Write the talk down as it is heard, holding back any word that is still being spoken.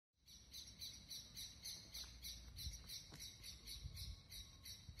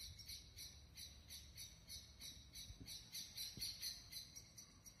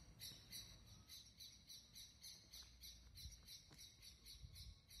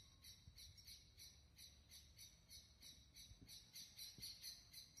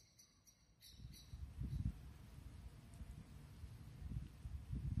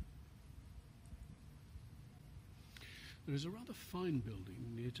There is a rather fine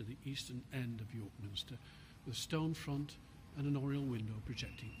building near to the eastern end of York Minster with a stone front and an oriel window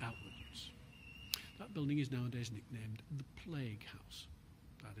projecting outwards. That building is nowadays nicknamed the Plague House.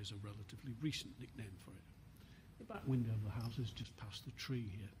 That is a relatively recent nickname for it. The back window of the house is just past the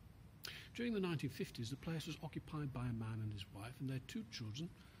tree here. During the 1950s, the place was occupied by a man and his wife and their 2 children,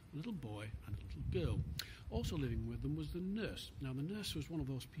 a little boy and a little girl. Also living with them was the nurse. Now, the nurse was one of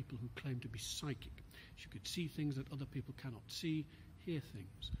those people who claimed to be psychic. She could see things that other people cannot see, hear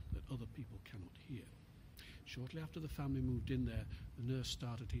things that other people cannot hear. Shortly after the family moved in there, the nurse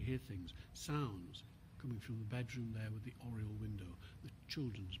started to hear things, sounds, coming from the bedroom there with the oriel window, the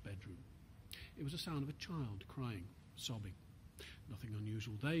children's bedroom. It was the sound of a child crying, sobbing. Nothing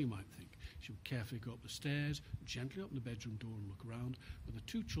unusual there, you might think. She would carefully go up the stairs, gently open the bedroom door and look around, but the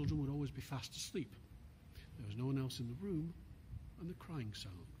 2 children would always be fast asleep. There was no one else in the room, and the crying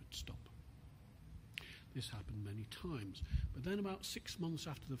sound would stop. This happened many times, but then about 6 months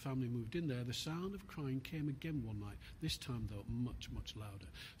after the family moved in there, the sound of crying came again one night, this time though much, much louder.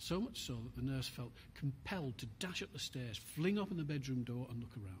 So much so that the nurse felt compelled to dash up the stairs, fling open the bedroom door and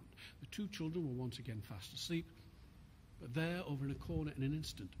look around. The 2 children were once again fast asleep, but there, over in a corner in an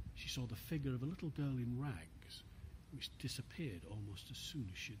instant, she saw the figure of a little girl in rags, which disappeared almost as soon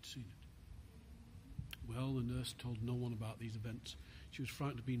as she had seen it. Well, the nurse told no one about these events. She was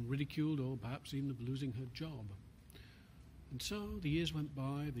frightened of being ridiculed or perhaps even of losing her job. And so the years went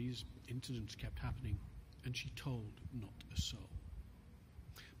by, these incidents kept happening, and she told not a soul.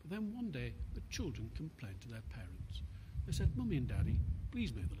 But then one day, the children complained to their parents. They said, "Mummy and Daddy,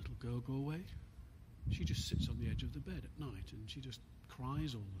 please make the little girl go away. She just sits on the edge of the bed at night and she just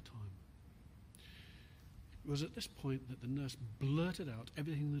cries all the time." It was at this point that the nurse blurted out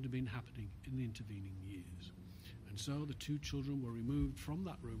everything that had been happening in the intervening years. And so the 2 children were removed from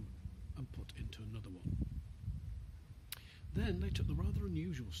that room and put into another one. Then they took the rather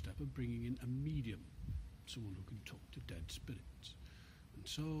unusual step of bringing in a medium, someone who can talk to dead spirits. And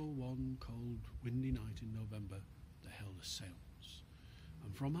so one cold, windy night in November, they held a séance.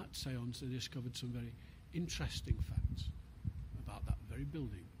 And from that séance they discovered some very interesting facts about that very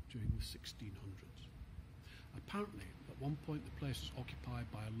building during the 1600s. Apparently, at one point the place was occupied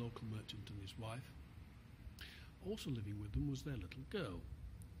by a local merchant and his wife. Also living with them was their little girl,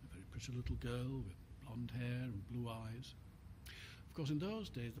 a very pretty little girl with blonde hair and blue eyes. Of course, in those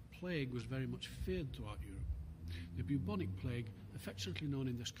days the plague was very much feared throughout Europe. The bubonic plague, affectionately known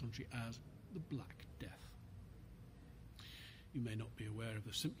in this country as the Black Death. You may not be aware of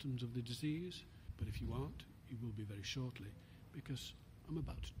the symptoms of the disease, but if you aren't, you will be very shortly, because I'm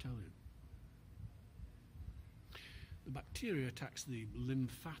about to tell you. The bacteria attacks the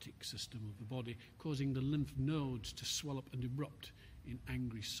lymphatic system of the body, causing the lymph nodes to swell up and erupt in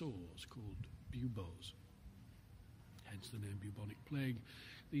angry sores called buboes. Hence the name bubonic plague.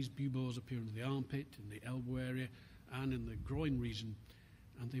 These buboes appear under the armpit, in the elbow area, and in the groin region,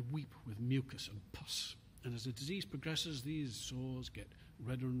 and they weep with mucus and pus. And as the disease progresses, these sores get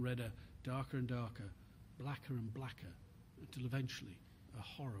redder and redder, darker and darker, blacker and blacker, until eventually a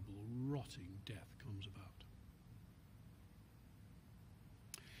horrible, rotting death comes about.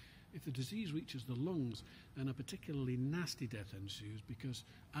 If the disease reaches the lungs, then a particularly nasty death ensues, because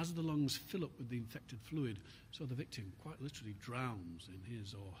as the lungs fill up with the infected fluid, so the victim quite literally drowns in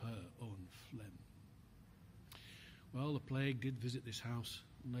his or her own phlegm. Well, the plague did visit this house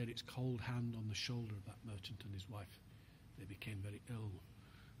and laid its cold hand on the shoulder of that merchant and his wife. They became very ill,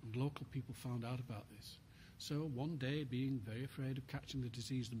 and local people found out about this. So one day, being very afraid of catching the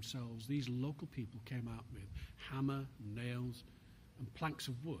disease themselves, these local people came out with hammer, nails, and planks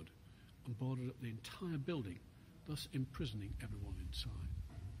of wood and boarded up the entire building, thus imprisoning everyone inside.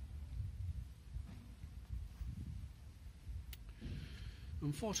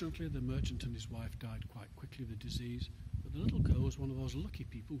 Unfortunately, the merchant and his wife died quite quickly of the disease, but the little girl was one of those lucky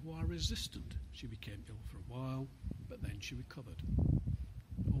people who are resistant. She became ill for a while, but then she recovered.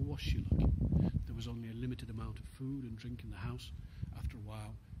 Or was she lucky? There was only a limited amount of food and drink in the house. After a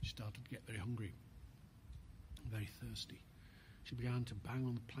while, she started to get very hungry, very thirsty. She began to bang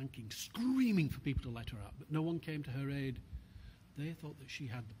on the planking, screaming for people to let her out, but no one came to her aid. They thought that she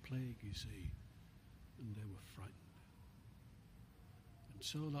had the plague, you see, and they were frightened. And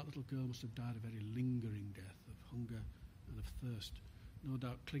so that little girl must have died a very lingering death of hunger and of thirst, no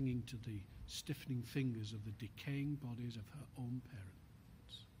doubt clinging to the stiffening fingers of the decaying bodies of her own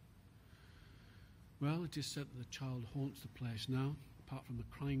parents. Well, it is said that the child haunts the place now. Apart from the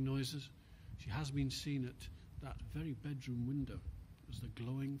crying noises, she has been seen at that very bedroom window as the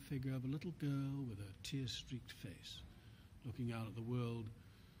glowing figure of a little girl with a tear-streaked face, looking out at the world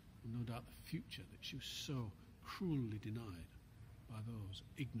and no doubt the future that she was so cruelly denied by those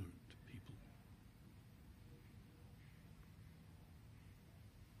ignorant